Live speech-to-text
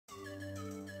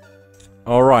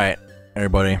Alright,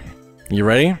 everybody. You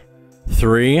ready?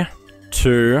 3,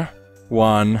 2,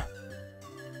 1,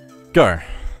 go.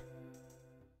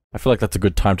 I feel like that's a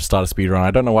good time to start a speedrun. I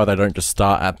don't know why they don't just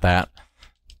start at that.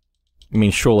 I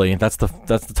mean, surely, that's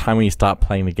the time when you start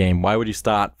playing the game. Why would you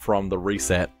start from the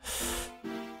reset?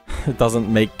 It doesn't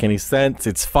make any sense.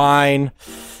 It's fine.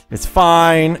 It's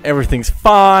fine. Everything's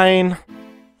fine.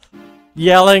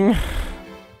 Yelling.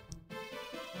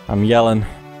 I'm yelling.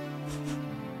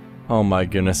 Oh my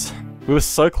goodness. We were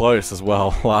so close as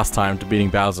well last time to beating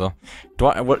Bowser.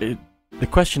 The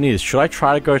question is, should I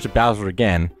try to go to Bowser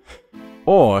again?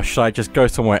 Or should I just go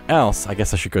somewhere else? I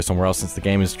guess I should go somewhere else since the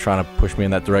game is trying to push me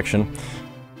in that direction.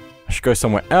 I should go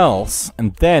somewhere else,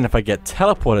 and then if I get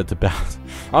teleported to Bowser,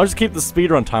 I'll just keep the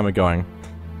speedrun timer going.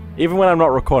 Even when I'm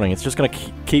not recording, it's just gonna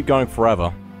keep going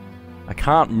forever. I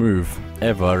can't move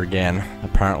ever again,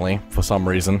 apparently, for some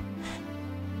reason.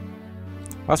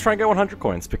 Let's try and get 100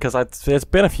 coins, because there's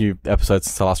been a few episodes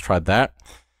since I last tried that.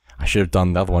 I should have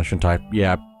done the other one, shouldn't I?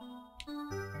 Yeah.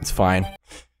 It's fine.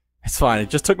 It's fine, it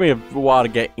just took me a while to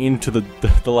get into the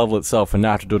level itself, and now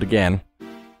I have to do it again.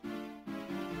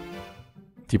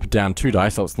 You put down 2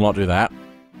 dice, so let's not do that.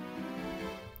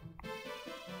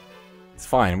 It's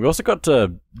fine. We also got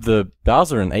to the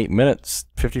Bowser in 8 minutes,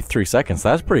 53 seconds.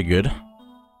 That's pretty good.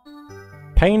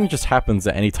 Pain just happens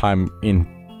at any time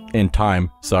in time,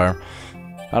 so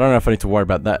I don't know if I need to worry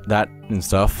about that and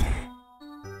stuff.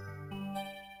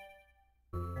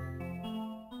 I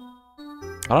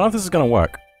don't know if this is gonna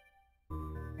work.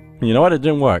 You know what? It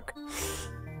didn't work.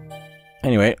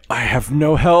 Anyway, I have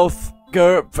no health.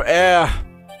 Go for air.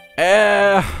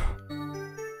 Air.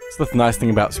 So the nice thing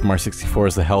about Super Mario 64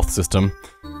 is the health system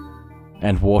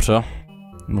and water,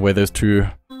 and the way those two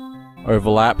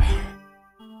overlap. I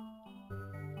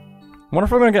wonder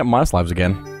if I'm gonna get minus lives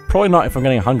again. Probably not if I'm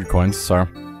getting 100 coins. So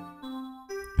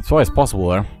it's always possible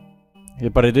though. Yeah,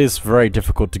 but it is very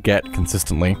difficult to get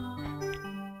consistently.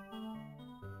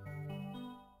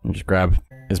 I'll just grab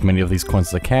as many of these coins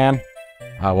as I can.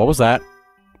 What was that?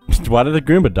 Why did the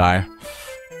Goomba die?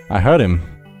 I heard him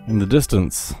in the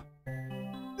distance,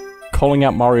 calling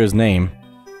out Mario's name.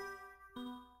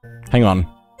 Hang on,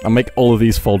 I'll make all of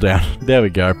these fall down. There we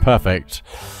go, perfect.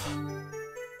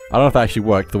 I don't know if that actually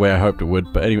worked the way I hoped it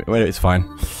would, but anyway, it's fine.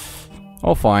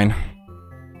 All fine.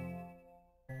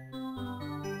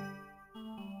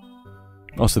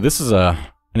 Also, this is an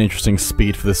interesting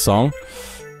speed for this song.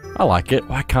 I like it.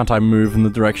 Why can't I move in the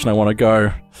direction I want to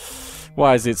go?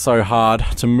 Why is it so hard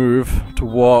to move, to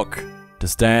walk, to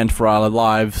stand for our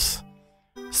lives,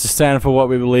 to stand for what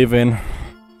we believe in?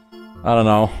 I don't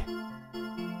know.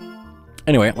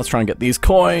 Anyway, let's try and get these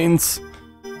coins,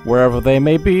 wherever they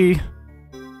may be.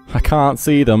 I can't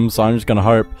see them, so I'm just gonna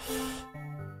hope.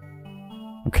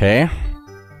 Okay.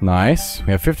 Nice.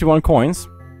 We have 51 coins.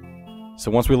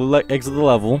 So once we exit the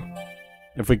level,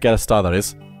 if we get a star that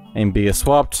is, A and B are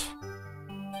swapped,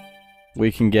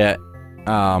 we can get,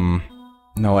 no,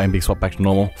 A and B swapped back to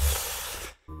normal.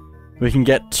 We can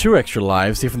get 2 extra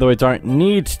lives, even though we don't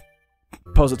need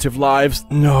positive lives.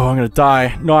 No, I'm gonna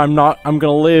die. No, I'm not. I'm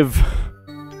gonna live.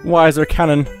 Why is there a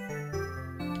cannon?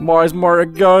 Why is Mario a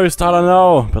ghost? I don't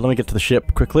know. But let me get to the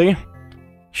ship quickly.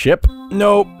 Ship?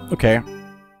 No. Okay.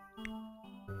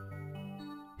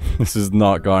 This is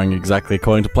not going exactly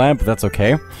according to plan, but that's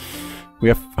okay. We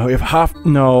have half.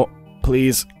 No,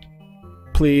 please,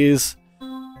 please,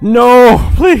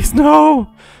 no, please,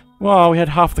 no. Wow, we had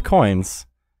half the coins.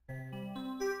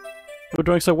 We're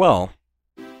doing so well,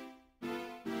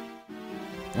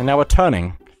 and now we're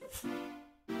turning.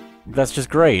 That's just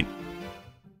great.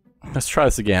 Let's try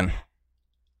this again.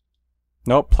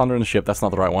 Nope, plundering the ship. That's not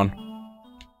the right one.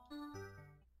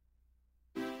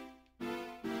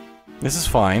 This is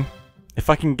fine. If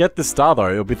I can get this star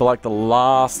though, it'll be like the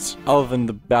last, other than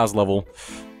the Bowser level,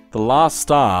 the last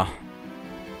star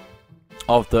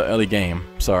of the early game,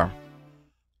 so.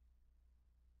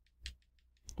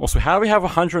 Also, how do we have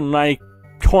 190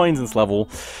 coins in this level,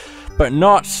 but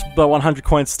not the 100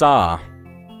 coin star?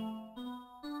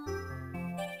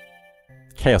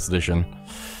 Chaos Edition.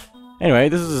 Anyway,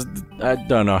 this is, I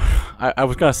don't know. I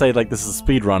was gonna say like this is a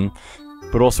speed run,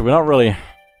 but also we're not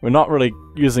really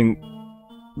using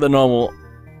the normal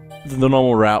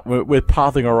route. We're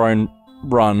pathing our own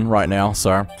run right now,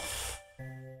 so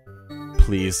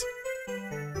please,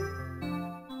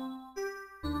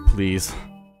 please,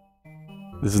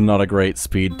 this is not a great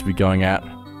speed to be going at.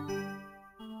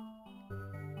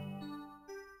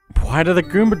 Why did the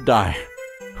Goomba die?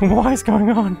 What is going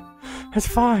on? It's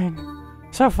fine,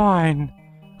 so fine.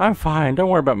 I'm fine. Don't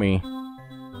worry about me.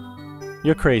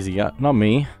 You're crazy, not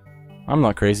me. I'm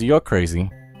not crazy. You're crazy.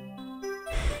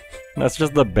 That's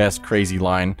just the best crazy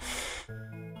line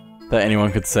that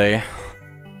anyone could say.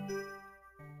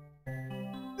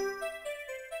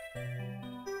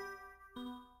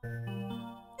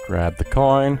 Grab the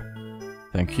coin.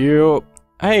 Thank you.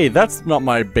 Hey, that's not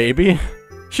my baby.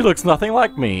 She looks nothing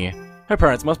like me. Her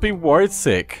parents must be worried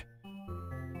sick.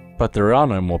 But there are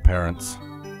no more parents.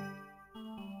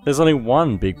 There's only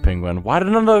one big penguin. Why did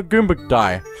another Goomba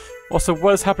die? Also,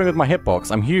 what is happening with my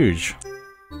hitbox? I'm huge.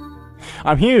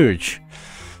 I'm huge!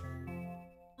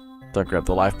 Don't grab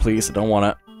the life, please. I don't want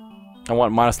it. I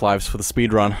want minus lives for the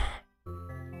speed run.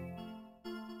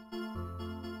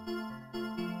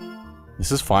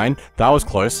 This is fine. That was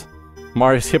close.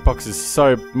 Mario's hitbox is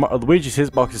so... Luigi's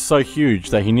hitbox is so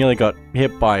huge that he nearly got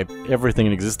hit by everything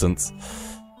in existence.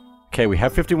 Okay, we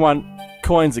have 51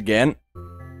 coins again.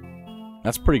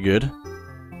 That's pretty good.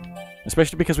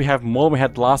 Especially because we have more than we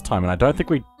had last time, and I don't think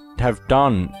we have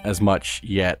done as much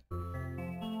yet.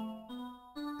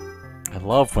 I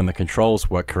love when the controls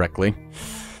work correctly.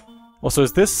 Also,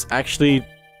 is this actually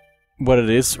what it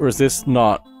is, or is this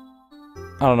not?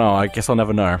 I don't know, I guess I'll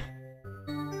never know.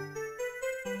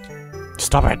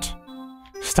 Stop it!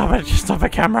 Stop it! Stop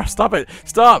it, camera! Stop it!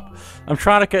 Stop! I'm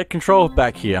trying to get control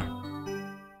back here.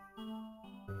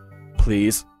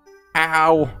 Please.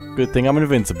 Ow! Good thing I'm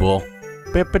invincible.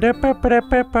 Why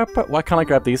can't I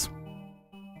grab these?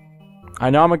 I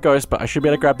know I'm a ghost, but I should be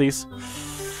able to grab these.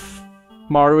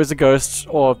 Mario is a ghost,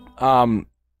 or, I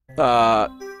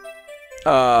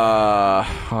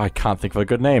can't think of a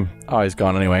good name. Oh, he's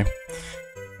gone anyway.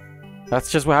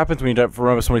 That's just what happens when you don't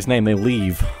remember somebody's name. They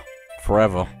leave.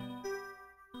 Forever.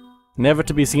 Never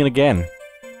to be seen again.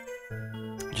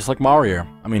 Just like Mario.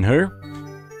 I mean, who?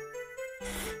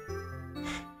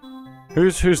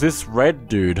 Who's this red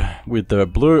dude with the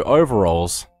blue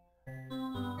overalls?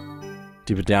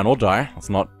 Dip it down or die. Let's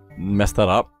not mess that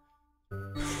up.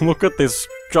 Look at this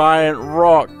giant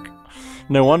rock.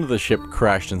 No wonder the ship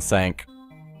crashed and sank.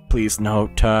 Please, no,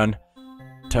 turn.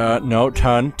 Turn, no,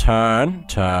 turn, turn,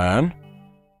 turn.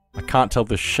 I can't tell if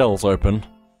the shell's open.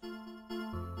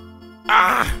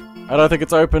 Ah! I don't think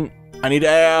it's open. I need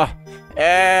air.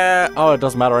 Air! Oh, it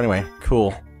doesn't matter anyway.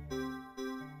 Cool.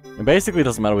 It basically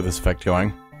doesn't matter with this effect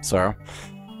going, so...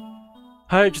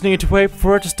 I just need to wait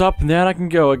for it to stop and then I can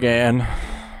go again.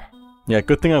 Yeah,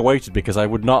 good thing I waited because I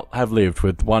would not have lived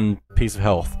with one piece of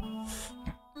health.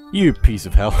 You piece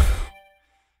of health.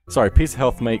 Sorry, piece of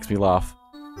health makes me laugh.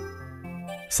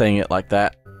 Saying it like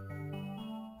that.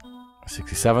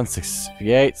 67,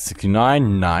 68,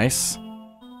 69, nice.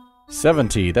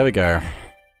 70, there we go.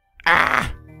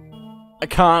 Ah! I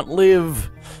can't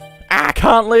live! Ah, I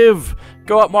can't live!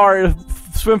 Go up, Mario!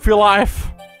 Swim for your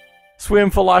life! Swim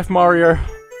for life, Mario!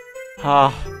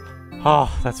 Ah.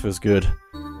 Ah, that feels good.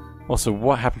 Also,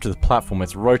 what happened to the platform?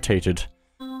 It's rotated.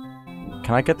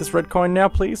 Can I get this red coin now,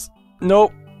 please?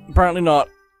 Nope, apparently not.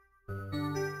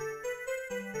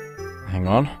 Hang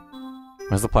on.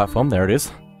 Where's the platform? There it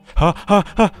is. Ha ha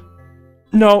ha!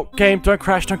 No, game, don't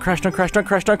crash, don't crash, don't crash, don't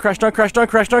crash, don't crash, don't crash, don't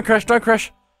crash, don't crash, don't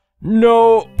crash!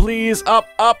 No, please, up,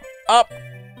 up, up!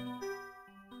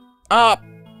 Up!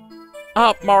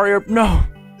 Up, Mario, no!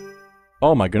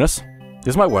 Oh my goodness.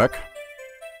 This might work.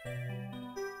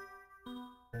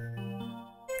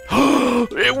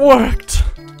 It worked!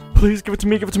 Please give it to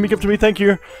me, give it to me, give it to me, thank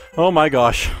you! Oh my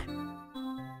gosh.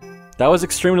 That was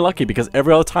extremely lucky because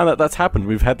every other time that's happened,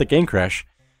 we've had the game crash.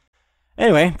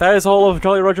 Anyway, that is all of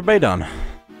Jolly Roger Bay done.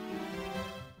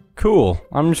 Cool.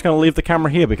 I'm just gonna leave the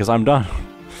camera here because I'm done.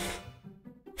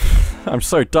 I'm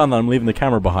so done that I'm leaving the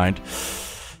camera behind.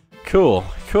 Cool,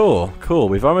 cool, cool.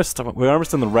 We're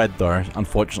almost in the red though,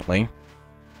 unfortunately.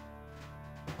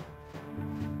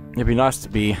 It'd be nice to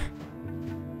be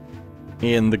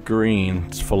in the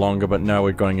green for longer, but no,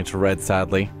 we're going into red,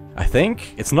 sadly. I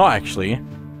think. It's not actually,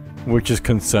 which is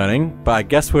concerning, but I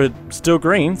guess we're still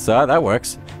green, so that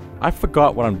works. I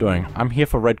forgot what I'm doing. I'm here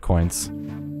for red coins.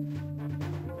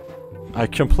 I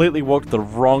completely walked the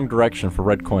wrong direction for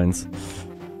red coins.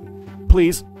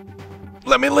 Please,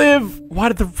 let me live! Why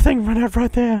did the thing run out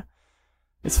right there?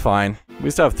 It's fine.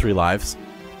 We still have 3 lives.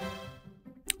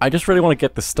 I just really want to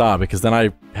get the star, because then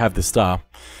I have the star.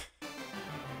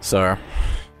 So,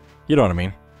 you know what I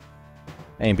mean.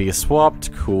 A and B is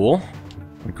swapped. Cool.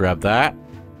 We grab that.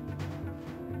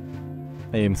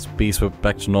 A and B swapped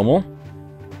back to normal.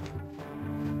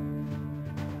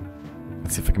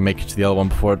 Let's see if I can make it to the other one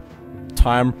before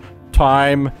time.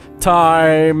 I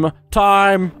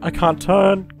can't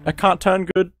turn. I can't turn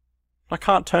good. I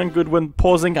can't turn good when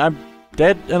pausing. I'm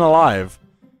dead and alive.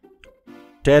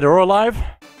 Dead or alive?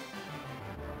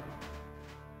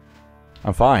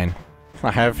 I'm fine.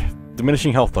 I have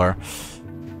diminishing health though.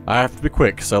 I have to be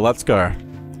quick, so let's go.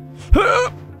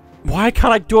 Why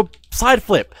can't I do a side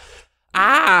flip?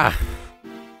 Ah!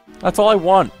 That's all I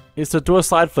want, is to do a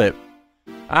side flip.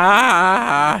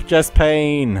 Ah! Just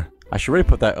pain. I should really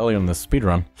put that earlier in the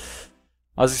speedrun.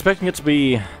 I was expecting it to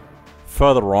be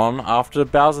further on after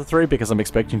Bowser 3 because I'm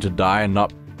expecting to die and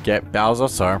not get Bowser,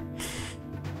 so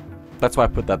that's why I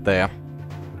put that there.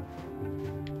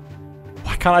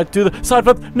 Why can't I do the side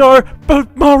flip? No!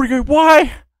 But Mario,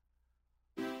 why?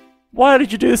 Why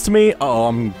did you do this to me? Oh,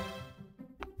 I'm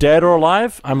dead or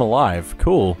alive? I'm alive.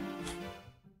 Cool.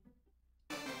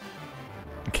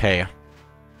 Okay.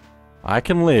 I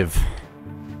can live.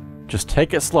 Just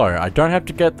take it slow. I don't have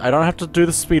to do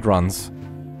the speedruns.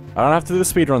 I don't have to do the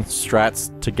speedrun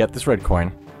strats to get this red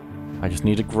coin. I just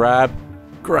need to grab,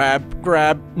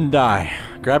 and die.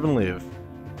 Grab and live.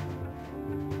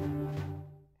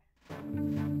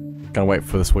 Gonna wait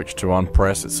for the switch to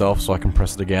unpress itself so I can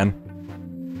press it again.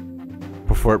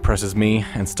 Before it presses me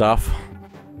and stuff.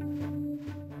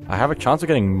 I have a chance of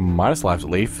getting minus lives at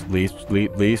least.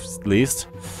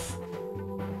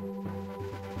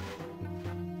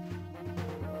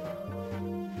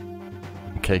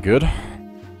 Okay, good.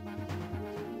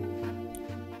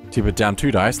 Keep it down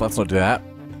 2 dice, let's not do that.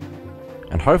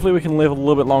 And hopefully we can live a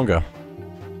little bit longer.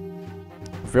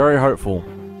 Very hopeful.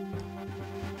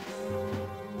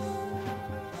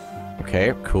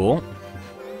 Okay, cool.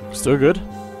 Still good.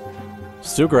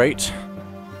 Still great.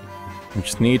 We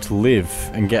just need to live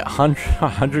and get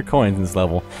 100 coins in this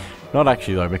level. Not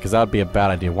actually though, because that would be a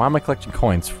bad idea. Why am I collecting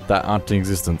coins that aren't in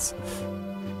existence?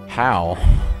 How?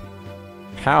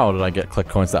 How did I collect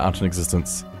coins that aren't in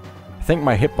existence? I think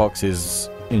my hitbox is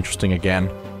interesting again.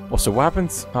 Also, what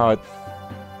happens? I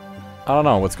don't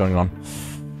know what's going on.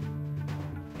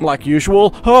 Like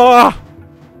usual. Ah!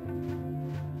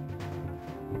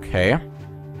 Okay.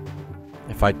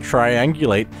 If I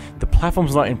triangulate, the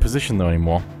platform's not in position though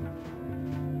anymore.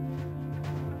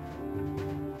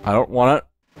 I don't want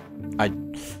it.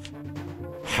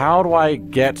 How do I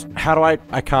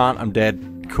I can't, I'm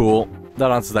dead. Cool.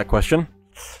 That answers that question.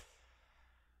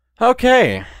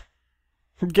 Okay.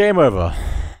 Game over.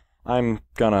 I'm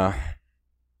gonna...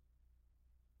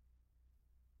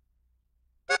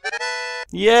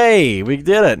 Yay! We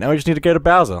did it! Now we just need to go to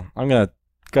Bowser. I'm gonna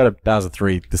go to Bowser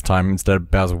 3 this time instead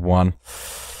of Bowser 1.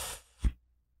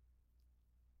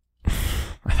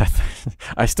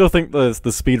 I still think the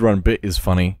speedrun bit is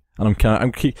funny. And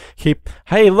I'm keep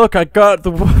hey look, I got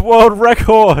the world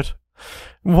record!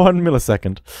 1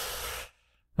 millisecond.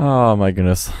 Oh my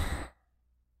goodness.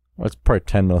 Well, it's probably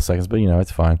 10 milliseconds, but you know,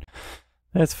 it's fine.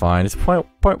 It's fine. It's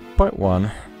point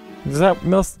 1. Is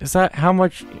that how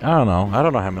much? I don't know. I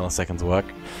don't know how milliseconds work.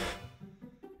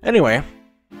 Anyway,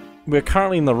 we're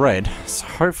currently in the red, so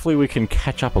hopefully we can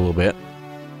catch up a little bit.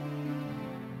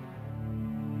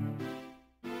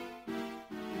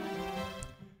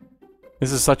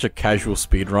 This is such a casual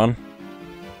speedrun.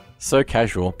 So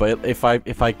casual, but if I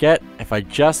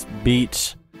just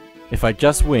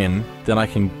win, then I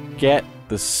can get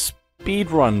the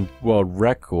speedrun world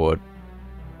record.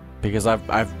 Because that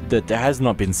has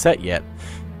not been set yet.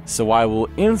 So I will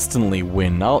instantly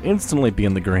win. I'll instantly be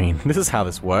in the green. This is how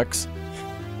this works.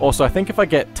 Also, I think if I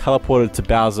get teleported to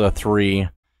Bowser 3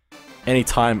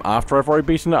 anytime after I've already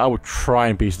beaten it, I will try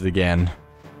and beat it again.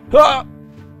 Ah!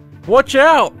 Watch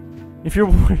out! If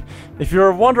you're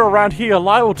a wanderer around here, you're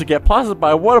liable to get blasted by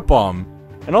a water bomb.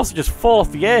 And also just fall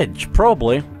off the edge,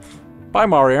 probably. Bye,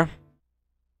 Mario.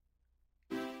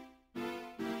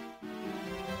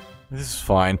 This is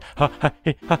fine. Ha ha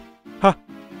ha ha.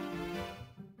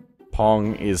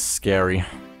 Pong is scary.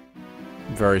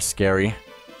 Very scary.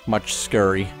 Much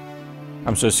scary.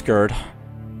 I'm so scared.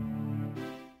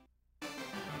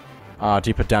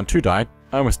 Deep it down 2 died.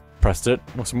 I almost pressed it.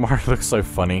 Also, Mario looks so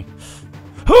funny.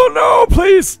 Oh no,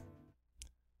 please!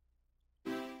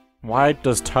 Why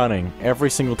does turning every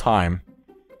single time?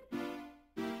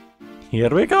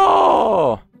 Here we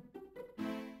go!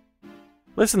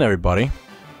 Listen, everybody.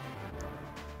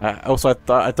 Also,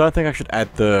 I don't think I should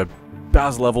add the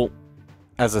Bowser level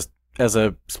as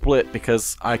a split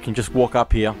because I can just walk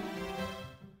up here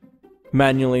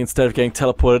manually instead of getting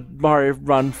teleported. Mario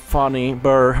run, funny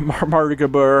burr, Mario go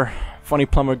burr, funny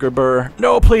plumber go burr.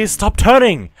 No, please stop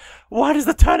turning! Why does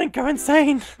the turning go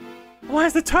insane? Why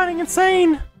is the turning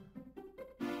insane?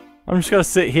 I'm just gonna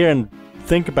sit here and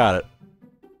think about it.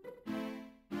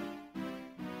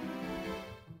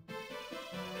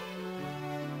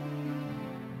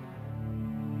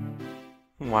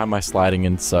 Why am I sliding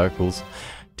in circles?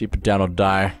 Deep it down or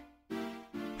die.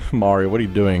 Mario, what are you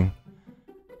doing?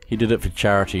 He did it for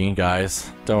charity, guys.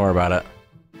 Don't worry about it.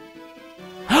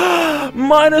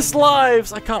 Minus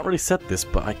lives! I can't really set this,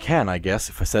 but I can, I guess,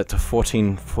 if I set it to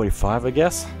 1445, I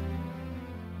guess.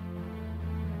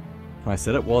 Can I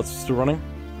set it while it's still running?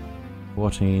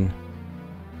 14,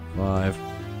 5.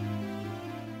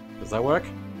 Does that work?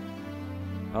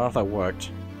 I don't know if that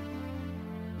worked.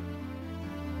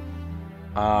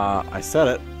 I set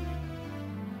it.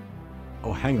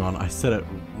 Oh, hang on, I set it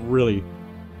really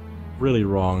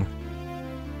wrong.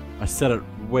 I set it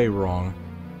way wrong.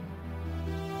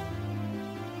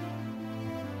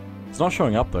 It's not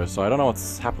showing up though, so I don't know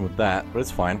what's happened with that, but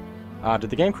it's fine. Did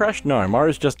the game crash? No,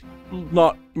 Mario's just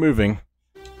not moving.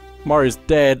 Mario's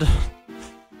dead.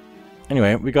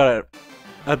 Anyway, we got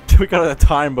a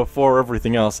time before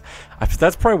everything else.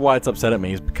 That's probably why it's upset at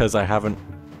me, is because I haven't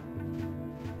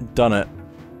done it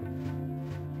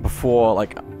before,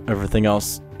 like, everything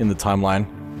else in the timeline.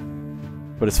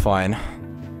 But it's fine.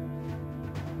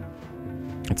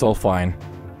 It's all fine.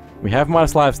 We have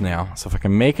minus lives now, so if I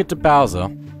can make it to Bowser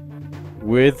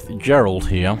with Gerald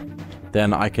here,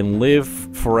 then I can live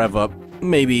forever,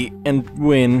 maybe, and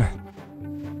win.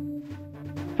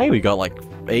 Hey, we got like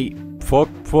 4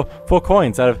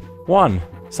 coins out of 1,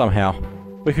 somehow.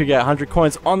 We could get 100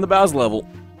 coins on the Bowser level.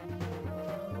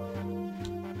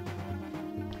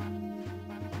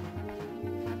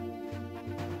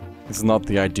 This is not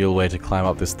the ideal way to climb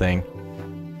up this thing.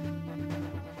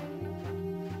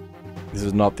 This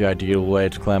is not the ideal way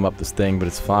to climb up this thing, but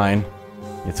it's fine.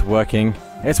 It's working.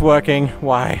 It's working.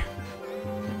 Why?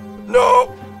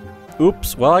 No!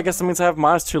 Oops. Well, I guess that means I have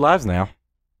minus 2 lives now.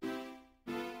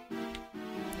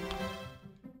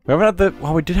 We haven't had the...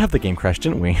 Well, we did have the game crash,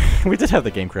 didn't we? We did have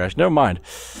the game crash. Never mind.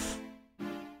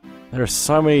 There are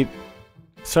so many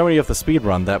of the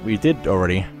speedrun that we did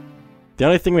already. The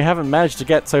only thing we haven't managed to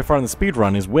get so far in the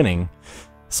speedrun is winning.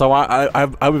 So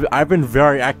I've been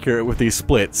very accurate with these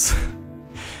splits.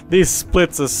 These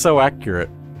splits are so accurate.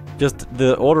 Just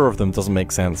the order of them doesn't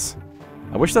make sense.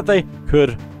 I wish that they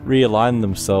could realign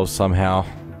themselves somehow.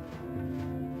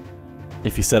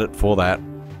 If you set it for that.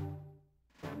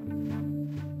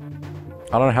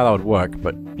 I don't know how that would work,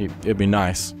 but it'd be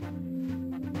nice.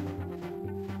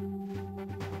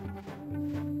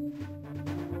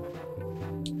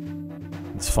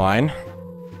 It's fine.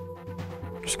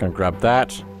 Just gonna grab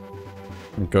that.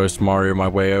 And Ghost Mario my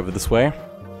way over this way.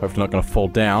 Hopefully not gonna fall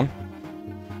down.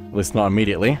 At least not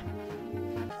immediately.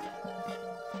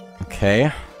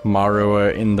 Okay. Mario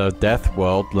in the death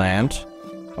world land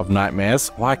of nightmares.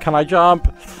 Why can't I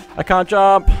jump? I can't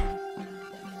jump!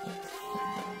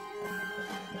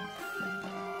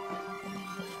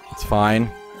 It's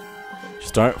fine.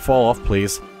 Just don't fall off,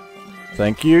 please.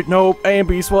 Thank you. No, A and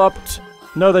B swapped.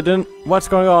 No, they didn't. What's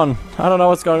going on? I don't know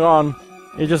what's going on.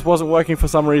 It just wasn't working for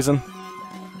some reason.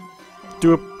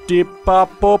 Doop deep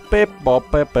bop bop bip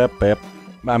bop bip bip bip.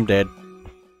 I'm dead.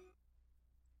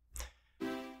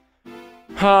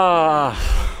 Ha.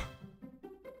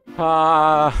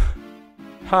 Ha.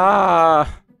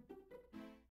 Ha.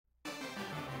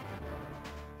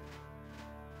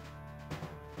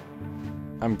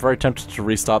 I'm very tempted to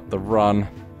restart the run.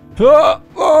 Ah!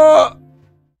 Ah!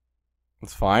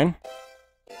 It's fine.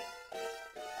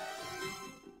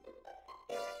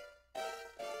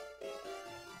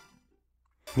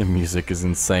 The music is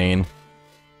insane.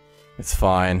 It's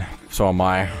fine. So am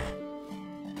I.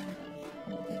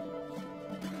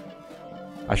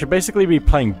 I should basically be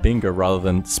playing bingo rather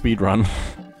than speedrun.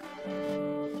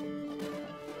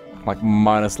 Like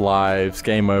minus lives,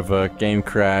 game over, game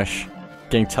crash,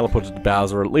 getting teleported to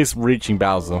Bowser, or at least reaching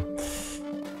Bowser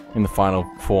in the final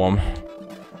form.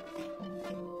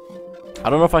 I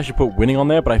don't know if I should put winning on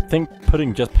there, but I think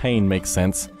putting just pain makes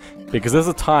sense. Because there's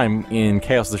a time in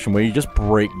Chaos Edition where you just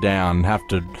break down and have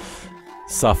to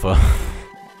suffer.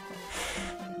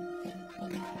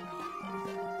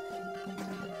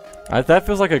 That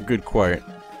feels like a good quote.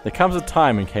 There comes a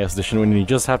time in Chaos Edition when you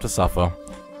just have to suffer.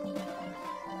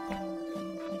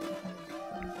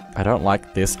 I don't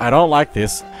like this. I don't like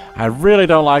this. I really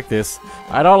don't like this.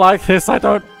 I don't like this. I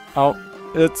don't... Oh,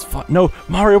 it's fun. No,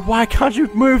 Mario, why can't you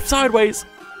move sideways?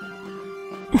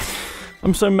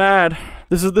 I'm so mad.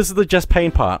 This is the just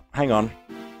pain part. Hang on.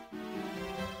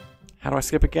 How do I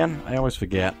skip again? I always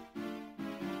forget.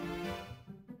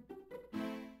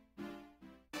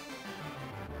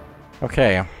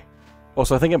 Okay.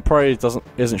 Also, I think it probably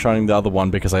isn't showing the other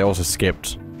one because I also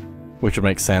skipped, which would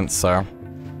make sense. So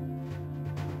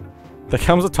there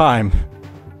comes a time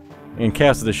in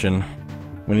Chaos Edition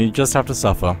when you just have to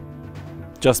suffer,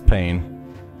 just pain.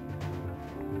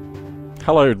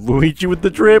 Hello, Luigi with the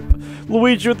drip.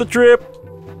 Luigi with the drip.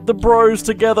 The bros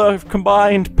together,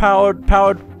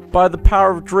 powered by the power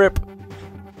of drip.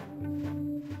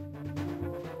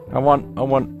 I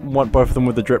want both of them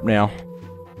with the drip now.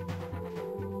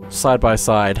 Side by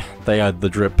side, they are the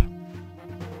drip.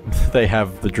 They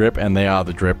have the drip and they are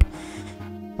the drip.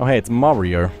 Oh hey, it's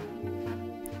Mario.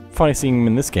 Funny seeing him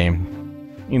in this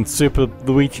game. In Super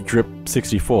Luigi Drip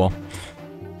 64.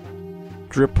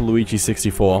 Drip Luigi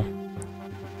 64.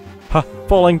 Ha!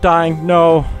 Falling, dying,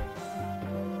 no!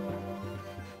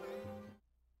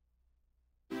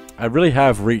 I really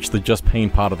have reached the just pain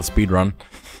part of the speedrun.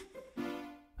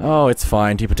 Oh, it's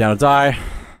fine. Deep it down to die.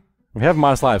 We have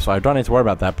minus lives, so I don't need to worry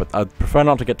about that, but I'd prefer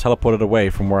not to get teleported away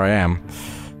from where I am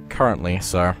currently,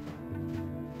 so...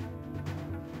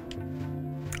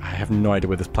 I have no idea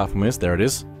where this platform is. There it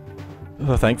is.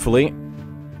 Oh, thankfully.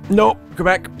 Nope! Go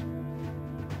back!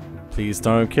 Please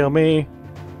don't kill me!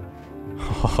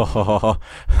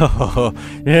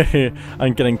 Yeah,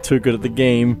 I'm getting too good at the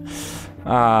game.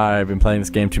 I've been playing this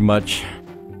game too much.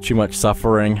 Too much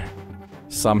suffering.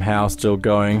 Somehow still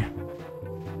going.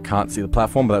 Can't see the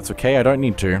platform, but that's okay. I don't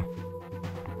need to.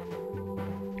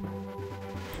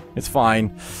 It's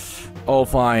fine. All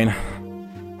fine.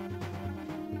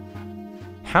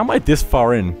 How am I this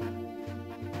far in?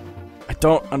 I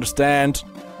don't understand.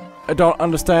 I don't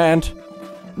understand.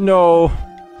 No.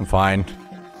 I'm fine.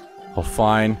 All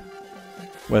fine.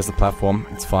 Where's the platform?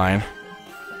 It's fine.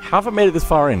 How have I made it this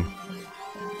far in?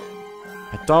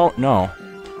 I don't know.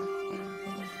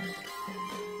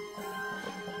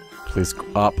 Please go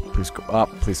up, please go up,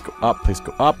 please go up, please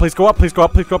go up, please go up, please go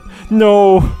up, please go up.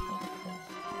 No!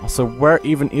 Also, where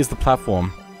even is the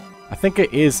platform? I think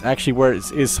it is actually where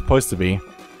it is supposed to be.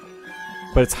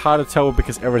 But it's hard to tell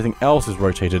because everything else is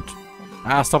rotated.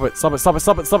 Ah, stop it, stop it, stop it,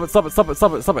 stop it, stop it, stop it, stop it,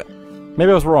 stop it, stop it.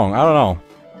 Maybe I was wrong, I don't know.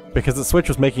 Because the switch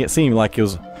was making it seem like it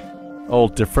was all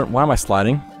different. Why am I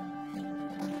sliding?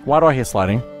 Why do I hear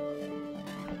sliding?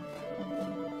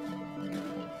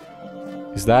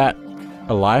 Is that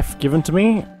a life given to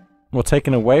me? Or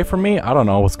taken away from me? I don't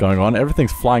know what's going on.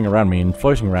 Everything's flying around me and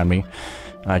floating around me.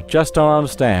 I just don't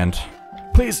understand.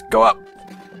 Please, go up!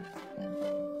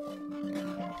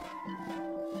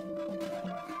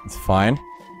 It's fine.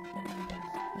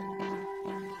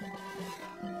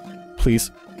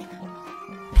 Please.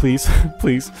 Please,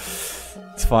 please.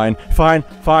 It's fine. Fine,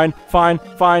 fine, fine,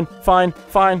 fine, fine,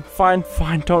 fine, fine,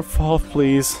 fine. Don't fall off,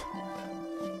 please.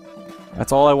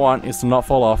 That's all I want, is to not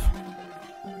fall off.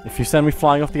 If you send me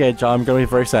flying off the edge, I'm gonna be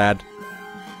very sad.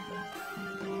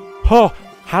 Oh!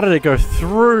 How did it go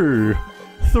through?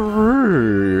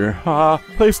 Through!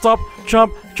 Please stop!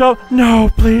 Jump! Jump! No!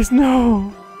 Please,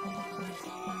 no!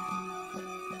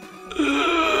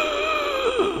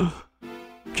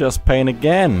 Just pain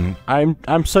again.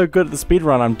 I'm so good at the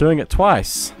speedrun, I'm doing it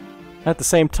twice. At the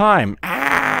same time.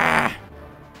 Ah!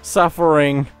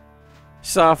 Suffering.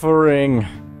 Suffering.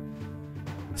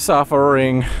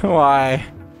 Suffering. Why?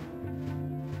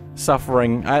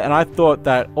 Suffering. And I thought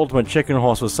that Ultimate Chicken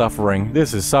Horse was suffering.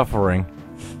 This is suffering.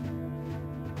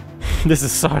 This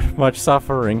is so much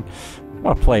suffering. I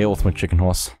want to play Ultimate Chicken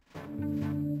Horse.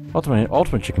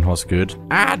 Ultimate Chicken Horse good.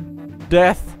 Ah!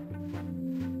 Death!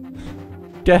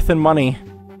 Death and money.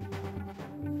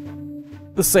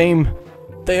 The same.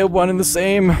 They are one and the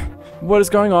same. What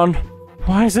is going on?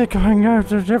 Why is it going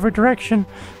out in every direction?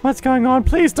 What's going on?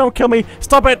 Please don't kill me!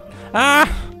 Stop it! Ah!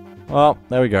 Well,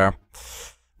 there we go.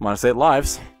 Minus 8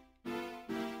 lives.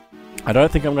 I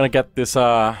don't think I'm gonna get this,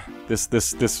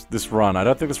 this run. I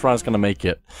don't think this run is gonna make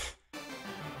it.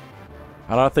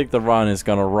 I don't think the run is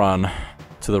gonna run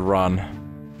to the run.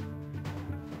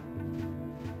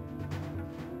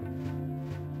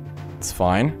 It's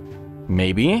fine.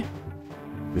 Maybe.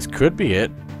 This could be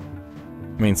it.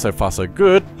 I mean, so far so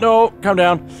good. No! Calm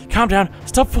down! Calm down!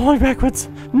 Stop falling backwards!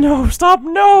 No! Stop!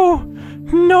 No!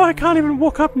 No, I can't even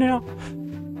walk up now!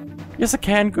 Yes, I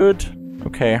can. Good.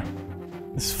 Okay.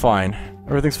 This is fine.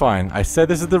 Everything's fine. I said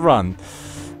this is the run.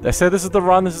 I said this is the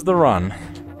run. This is the run.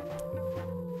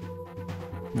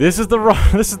 This is the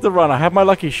run. This is the run. I have my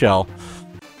lucky shell.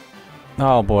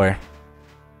 Oh, boy.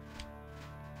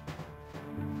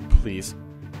 Please.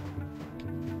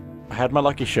 I had my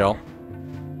lucky shell.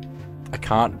 I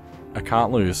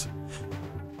can't lose.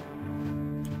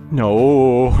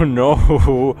 No,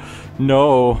 no,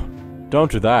 no.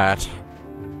 Don't do that.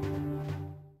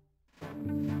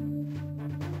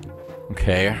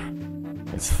 Okay.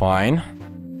 It's fine.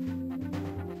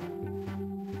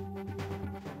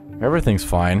 Everything's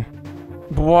fine.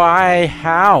 Why?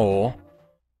 How?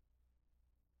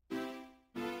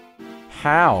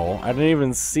 How? I didn't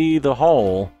even see the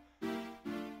hole.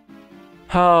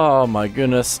 Oh my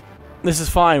goodness. This is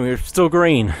fine, we're still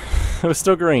green. We're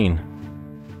still green.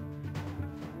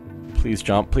 Please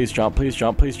jump, please jump, please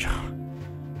jump, please jump.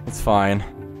 It's fine.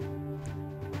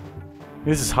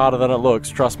 This is harder than it looks,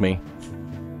 trust me.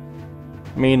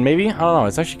 I mean, maybe? I don't know,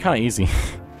 it's actually kind of easy.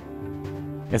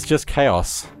 It's just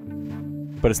chaos.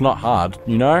 But it's not hard,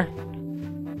 you know?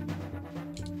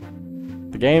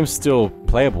 The game's still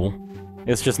playable.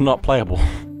 It's just not playable.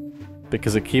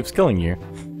 Because it keeps killing you.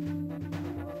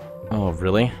 Oh,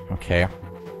 really? Okay.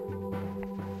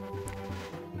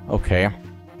 Okay.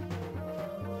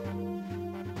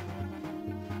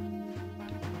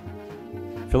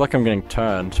 I feel like I'm getting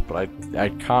turned, but I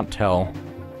can't tell.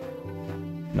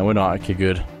 No, we're not. Okay,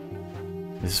 good.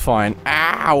 This is fine.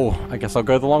 Ow! I guess I'll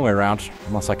go the long way around.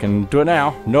 Unless I can do it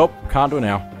now. Nope, can't do it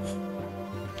now.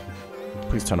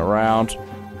 Please turn around.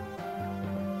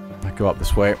 I go up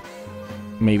this way.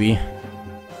 Maybe.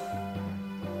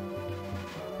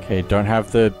 Okay, don't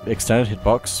have the extended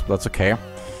hitbox. That's okay.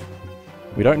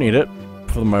 We don't need it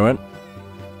for the moment.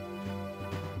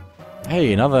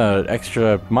 Hey, another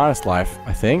extra minus life,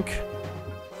 I think.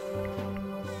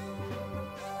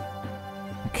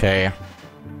 Okay.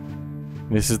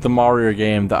 This is the Mario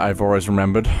game that I've always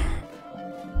remembered.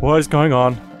 What is going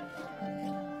on?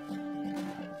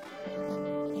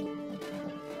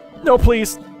 No,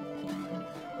 please!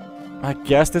 I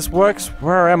guess this works.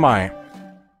 Where am I?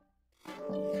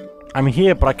 I'm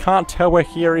here, but I can't tell where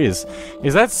here is.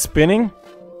 Is that spinning?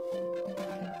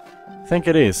 I think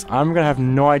it is. I'm gonna have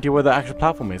no idea where the actual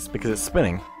platform is, because it's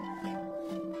spinning.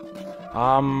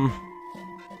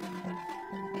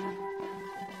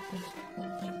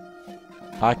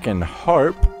 I can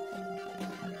hope,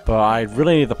 but I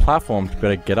really need the platform to be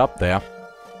able to get up there.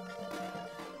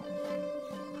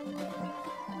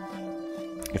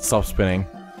 It stopped spinning.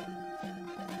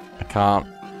 I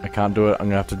can't do it. I'm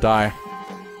gonna have to die.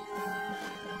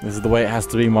 This is the way it has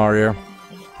to be, Mario.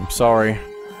 I'm sorry.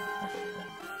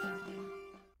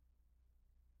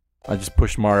 I just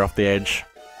pushed Mario off the edge.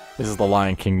 This is the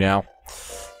Lion King now.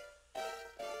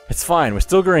 It's fine, we're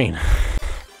still green.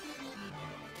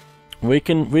 We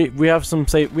have some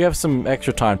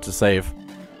extra time to save.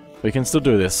 We can still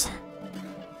do this.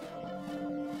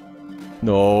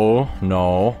 No,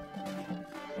 no.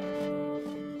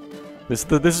 This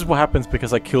is what happens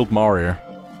because I killed Mario.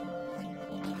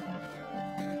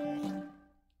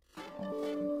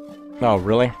 Oh,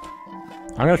 really?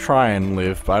 I'm gonna try and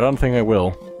live, but I don't think I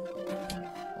will.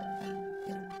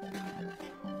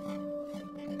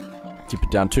 Keep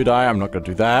it down to die, I'm not gonna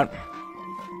do that.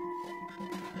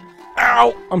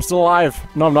 Ow! I'm still alive!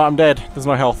 No, I'm not, I'm dead. There's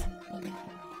no health.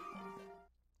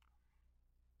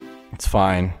 It's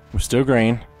fine. We're still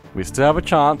green. We still have a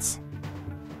chance.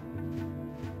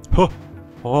 Huh!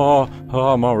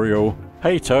 Oh, Mario.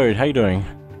 Hey, Toad, how you doing?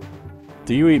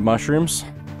 Do you eat mushrooms?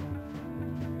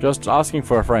 Just asking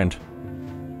for a friend.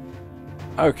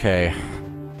 Okay.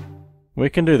 We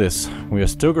can do this. We are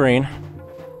still green.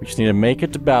 We just need to make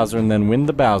it to Bowser and then win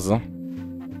the Bowser.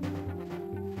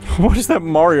 What is that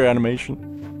Mario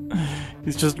animation?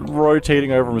 He's just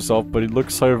rotating over himself, but he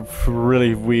looks so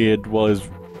really weird while he's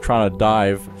trying to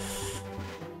dive.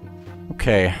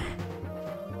 Okay.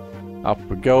 Up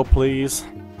we go, please.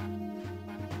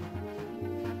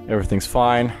 Everything's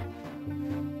fine.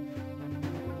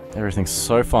 Everything's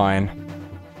so fine.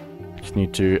 Just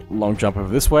need to long jump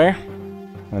over this way.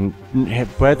 And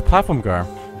where'd the platform go?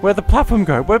 Where'd the platform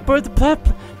go? Where'd the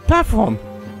platform?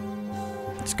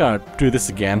 Just gonna do this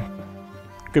again.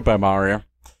 Goodbye, Mario.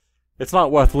 It's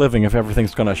not worth living if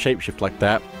everything's gonna shapeshift like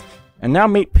that. And now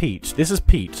meet Pete. This is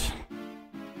Pete.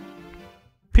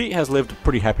 Pete has lived a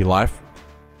pretty happy life.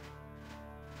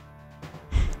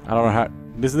 I don't know how...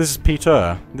 This is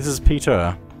Peter. This is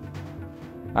Peter.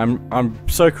 I'm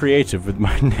so creative with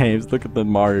my names. Look at the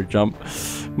Mario jump.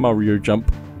 Mario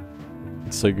jump.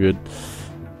 It's so good.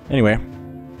 Anyway,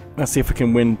 let's see if we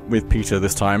can win with Peter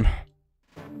this time.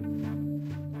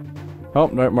 Oh,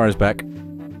 no, Mario's back.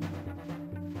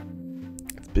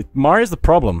 Mario's the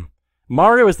problem.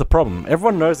 Mario is the problem.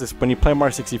 Everyone knows this when you play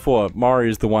Mario 64. Mario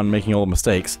is the one making all the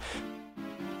mistakes.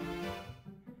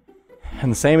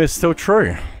 And the same is still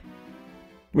true.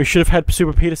 We should have had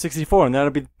Super Peter 64 and that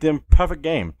would be the perfect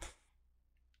game.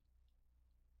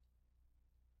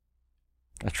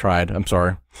 I tried. I'm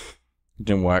sorry. It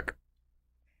didn't work.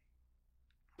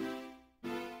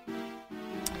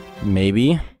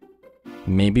 Maybe.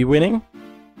 Maybe winning?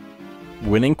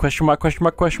 Winning? Question mark, question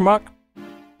mark, question mark?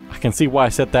 I can see why I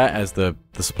set that as the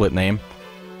split name.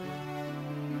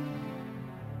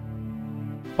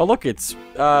 Oh look, it's,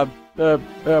 I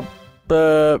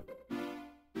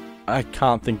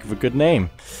can't think of a good name.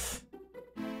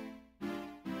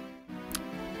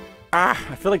 I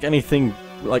feel like anything,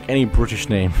 like any British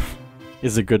name,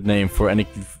 is a good name for any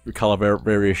color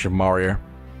variation of Mario.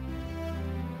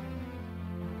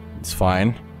 It's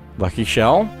fine. Lucky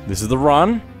shell. This is the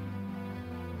run.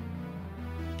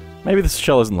 Maybe this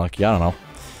shell isn't lucky, I don't know.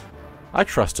 I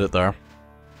trust it though.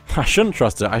 I shouldn't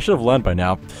trust it. I should have learned by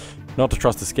now not to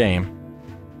trust this game.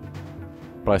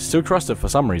 But I still trust it for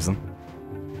some reason.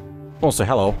 Also,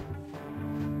 hello.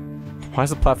 Why is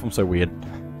the platform so weird?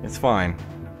 It's fine.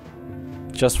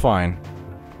 Just fine.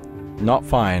 Not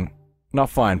fine. Not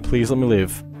fine. Please let me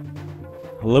live.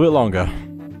 A little bit longer.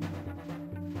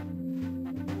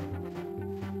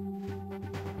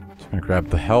 Just gonna grab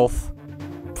the health.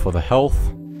 For the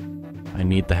health. I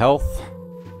need the health.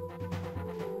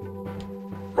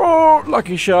 Oh,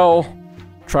 lucky shell!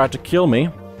 Tried to kill me,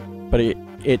 but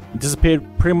it disappeared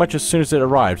pretty much as soon as it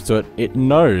arrived, so it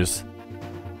knows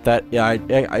that I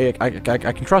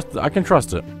can trust it. I can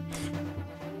trust it.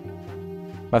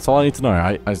 That's all I need to know.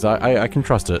 I can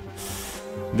trust it.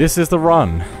 This is the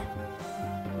run.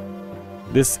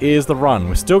 This is the run.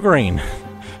 We're still green.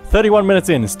 31 minutes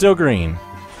in, still green.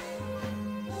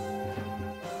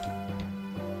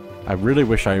 I really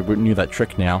wish I knew that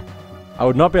trick now. I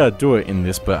would not be able to do it in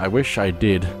this, but I wish I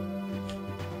did.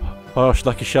 Oh,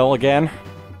 lucky shell again.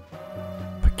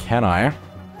 But can I?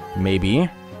 Maybe.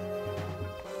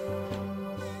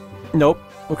 Nope.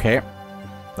 Okay.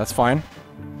 That's fine.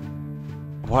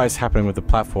 What is happening with the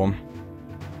platform?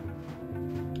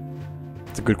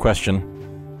 It's a good question.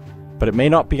 But it may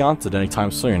not be answered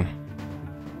anytime soon.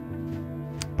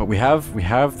 But we have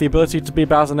the ability to be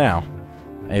Bowser now.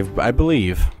 I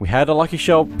believe. We had a lucky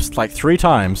shell like 3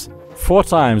 times. 4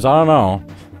 times, I don't know.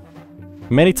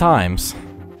 Many times.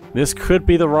 This could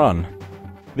be the run.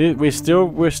 We're still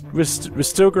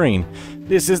green.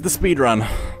 This is the speed run.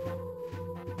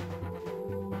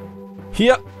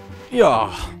 Here.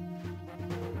 Yeah.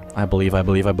 I believe in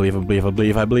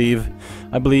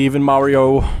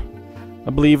Mario. I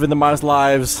believe in the minus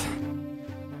lives.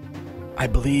 I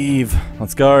believe.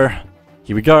 Let's go.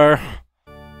 Here we go.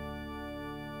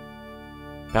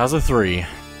 Bowser 3.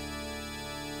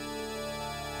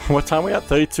 What time are we at?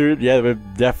 32? Yeah, we're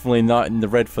definitely not in the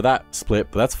red for that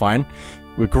split, but that's fine.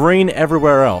 We're green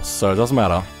everywhere else, so it doesn't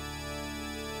matter.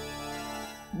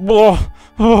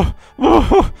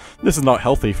 This is not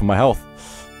healthy for my health.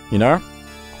 You know?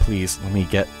 Please, let me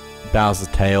get Bowser's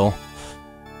tail.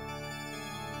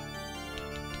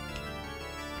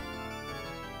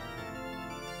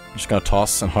 I'm just gonna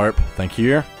toss and hope. Thank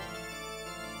you.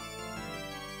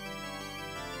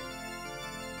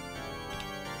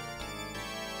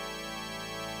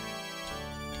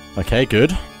 Okay,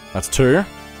 good. That's 2.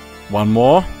 1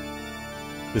 more.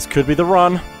 This could be the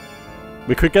run.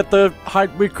 We could get the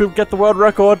world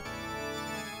record.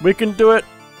 We can do it.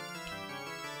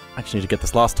 I just need to get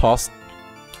this last toss.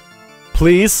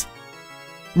 Please.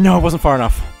 No, it wasn't far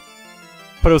enough.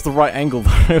 But it was the right angle.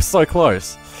 It was so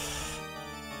close.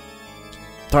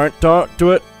 Don't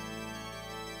do it.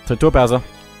 Don't do it, Bowser.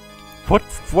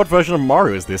 What version of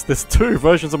Mario is this? There's 2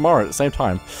 versions of Mario at the same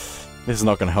time. This is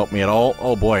not going to help me at all.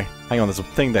 Oh boy. Hang on, there's a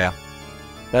thing there.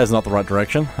 That is not the right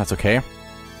direction. That's okay.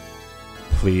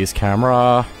 Please,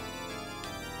 camera.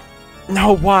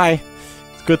 No, why?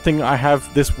 It's a good thing I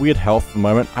have this weird health at the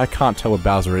moment. I can't tell where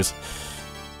Bowser is.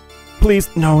 Please.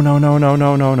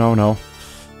 No.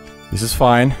 This is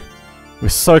fine. We're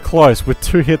so close. We're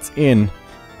 2 hits in to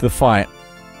the fight.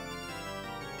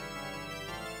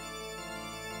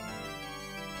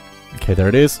 Okay, there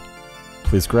it is.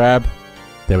 Please grab.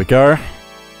 There we go.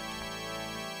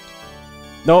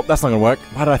 Nope, that's not gonna work.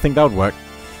 Why did I think that would work?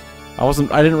 I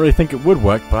didn't really think it would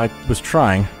work, but I was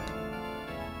trying.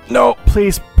 No,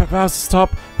 please, Bowser,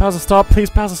 stop. Bowser, stop. Please,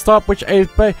 Bowser, stop. Which A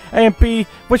and B?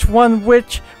 Which one?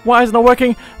 Which? Why is it not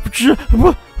working?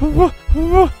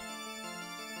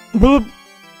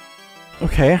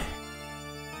 Okay.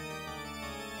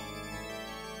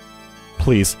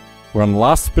 Please, we're on the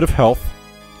last bit of health.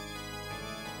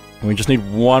 And we just need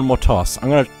 1 more toss. I'm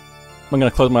gonna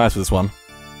close my eyes for this one.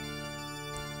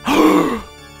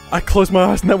 I closed my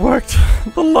eyes and that worked!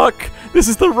 The luck! This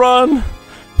is the run!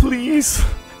 Please!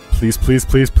 Please, please,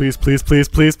 please, please, please, please,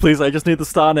 please, please, I just need the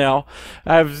star now.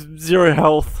 I have 0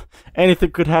 health.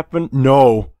 Anything could happen.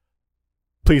 No.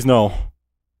 Please, no.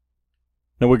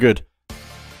 No, we're good.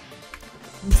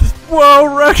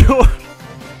 World record!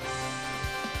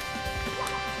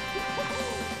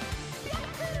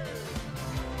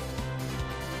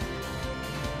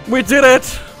 We did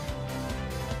it!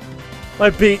 I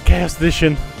beat Chaos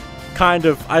Edition. Kind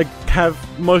of. I have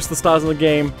most of the stars in the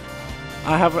game.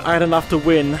 I had enough to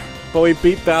win, but we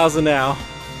beat Bowser now.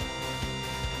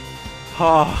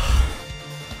 Ah,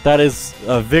 that is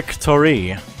a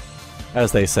victory,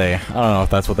 as they say. I don't know if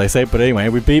that's what they say, but anyway,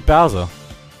 we beat Bowser.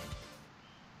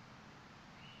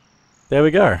 There we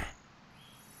go.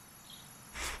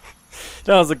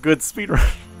 That was a good speedrun.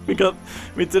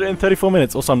 We did it in 34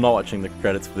 minutes. Also, I'm not watching the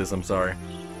credits for this, I'm sorry.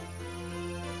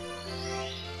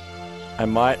 I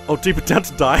might... Oh, deeper down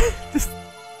to die.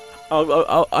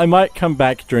 I might come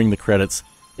back during the credits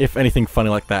if anything funny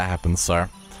like that happens, so...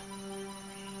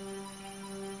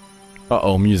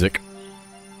 Uh-oh, music.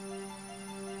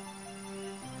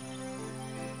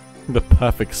 The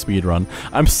perfect speedrun.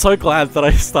 I'm so glad that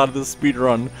I started the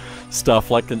speedrun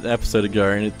stuff like an episode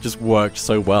ago and it just worked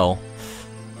so well.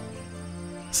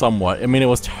 Somewhat. I mean,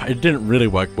 it didn't really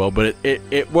work well, but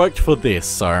it worked for this,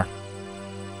 so...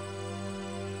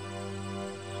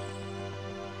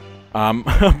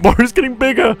 Mario's getting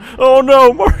bigger! Oh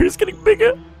no, Mario's getting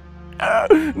bigger!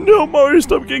 No, Mario,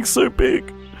 stop getting so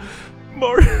big!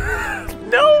 Mario...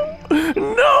 No!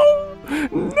 No!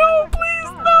 No, please!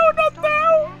 No, not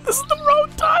now! This is the wrong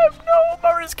time! No,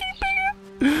 Mario's getting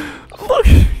bigger! Look!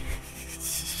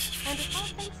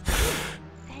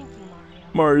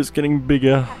 Mario's getting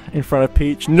bigger in front of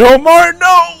Peach. No, Mario!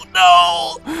 No!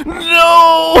 No!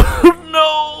 No!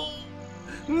 No!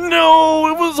 No!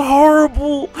 It was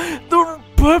horrible! The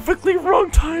perfectly wrong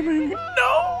timing! No!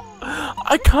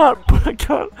 I can't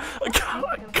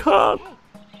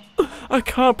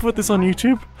put this on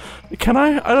YouTube. Can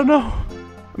I? I don't know.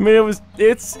 I mean,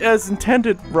 it's as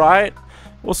intended, right?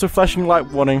 Also, flashing light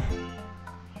warning.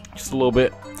 Just a little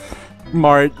bit.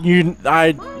 Mario,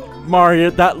 Mario,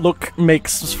 that look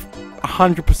makes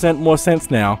 100% more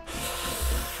sense now.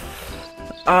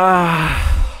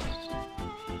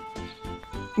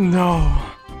 No.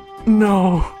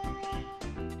 No.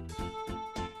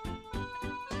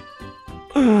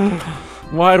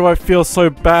 Why do I feel so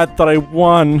bad that I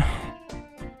won?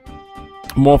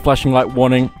 More flashing light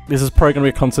warning. This is probably going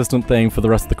to be a consistent thing for the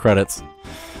rest of the credits.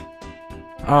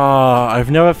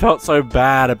 I've never felt so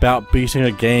bad about beating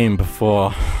a game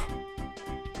before.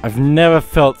 I've never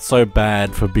felt so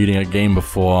bad for beating a game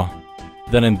before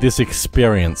than in this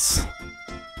experience.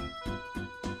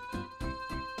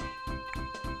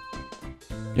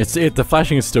 The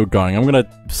flashing is still going. I'm gonna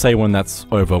say when that's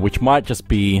over, which might just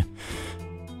be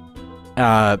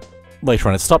later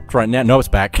on. It stopped right now. No, it's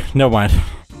back. Never mind.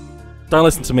 Don't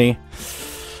listen to me.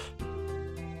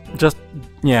 Just,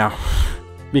 yeah.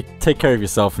 Take care of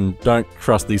yourself and don't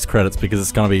trust these credits because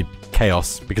it's gonna be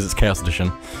chaos, because it's Chaos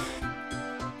Edition.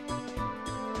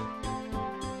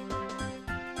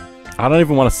 I don't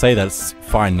even want to say that it's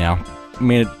fine now. I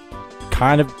mean, it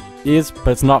kind of is, but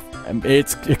it's not.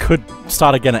 It could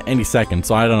start again at any second,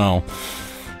 so I don't know.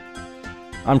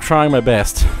 I'm trying my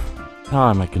best.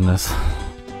 Oh my goodness.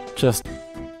 Just...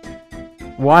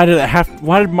 Why did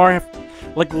Mario have...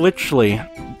 Like, literally,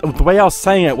 the way I was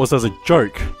saying it was as a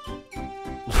joke.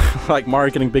 Like,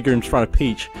 Mario getting bigger in front of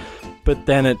Peach. But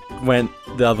then it went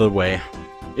the other way.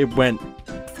 It went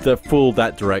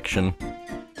that direction.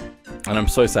 And I'm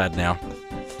so sad now.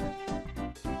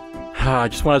 I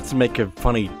just wanted to make a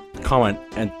funny comment,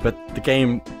 but the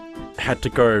game had to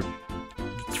go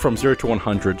from 0 to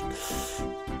 100.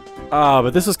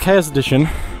 But this is Chaos Edition,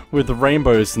 with the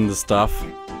rainbows and the stuff.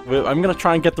 I'm gonna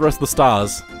try and get the rest of the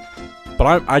stars.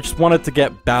 But I just wanted to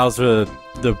get Bowser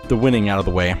the winning out of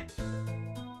the way.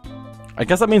 I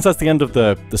guess that means that's the end of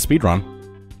the speedrun.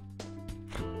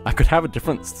 I could have a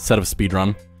different set of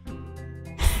speedrun.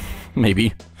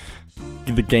 Maybe.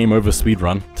 The game over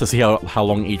speedrun to see how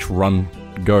long each run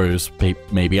goes.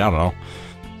 Maybe, I don't know.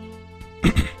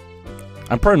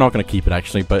 I'm probably not going to keep it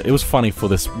actually, but it was funny for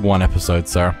this one episode,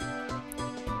 so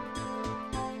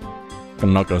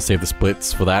I'm not going to save the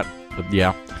splits for that, but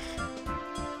yeah.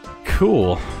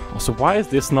 Cool. Also, why is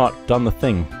this not done the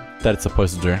thing that it's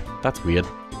supposed to do? That's weird.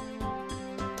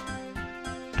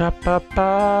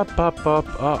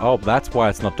 Oh, that's why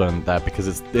it's not doing that, because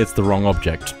it's the wrong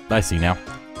object. I see now.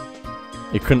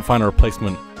 It couldn't find a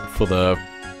replacement for the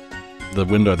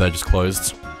window that I just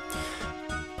closed.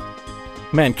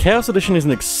 Man, Chaos Edition is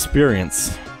an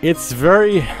experience. It's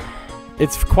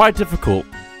quite difficult,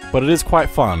 but it is quite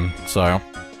fun, so.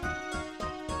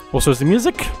 Also, is the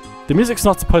music? The music's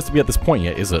not supposed to be at this point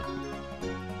yet, is it?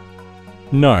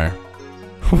 No.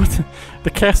 The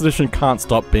Chaos Edition can't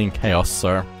stop being chaos,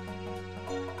 so.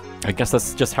 I guess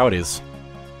that's just how it is.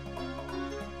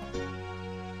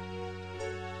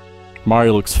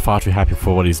 Mario looks far too happy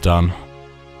for what he's done.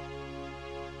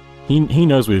 He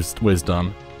knows what he's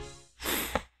done.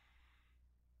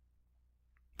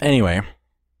 Anyway.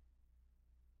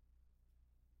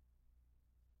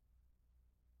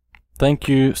 Thank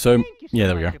you so... Yeah,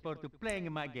 there we go.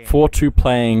 For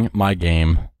playing my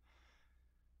game.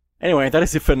 Anyway, that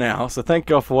is it for now. So thank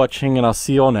you all for watching, and I'll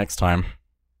see you all next time.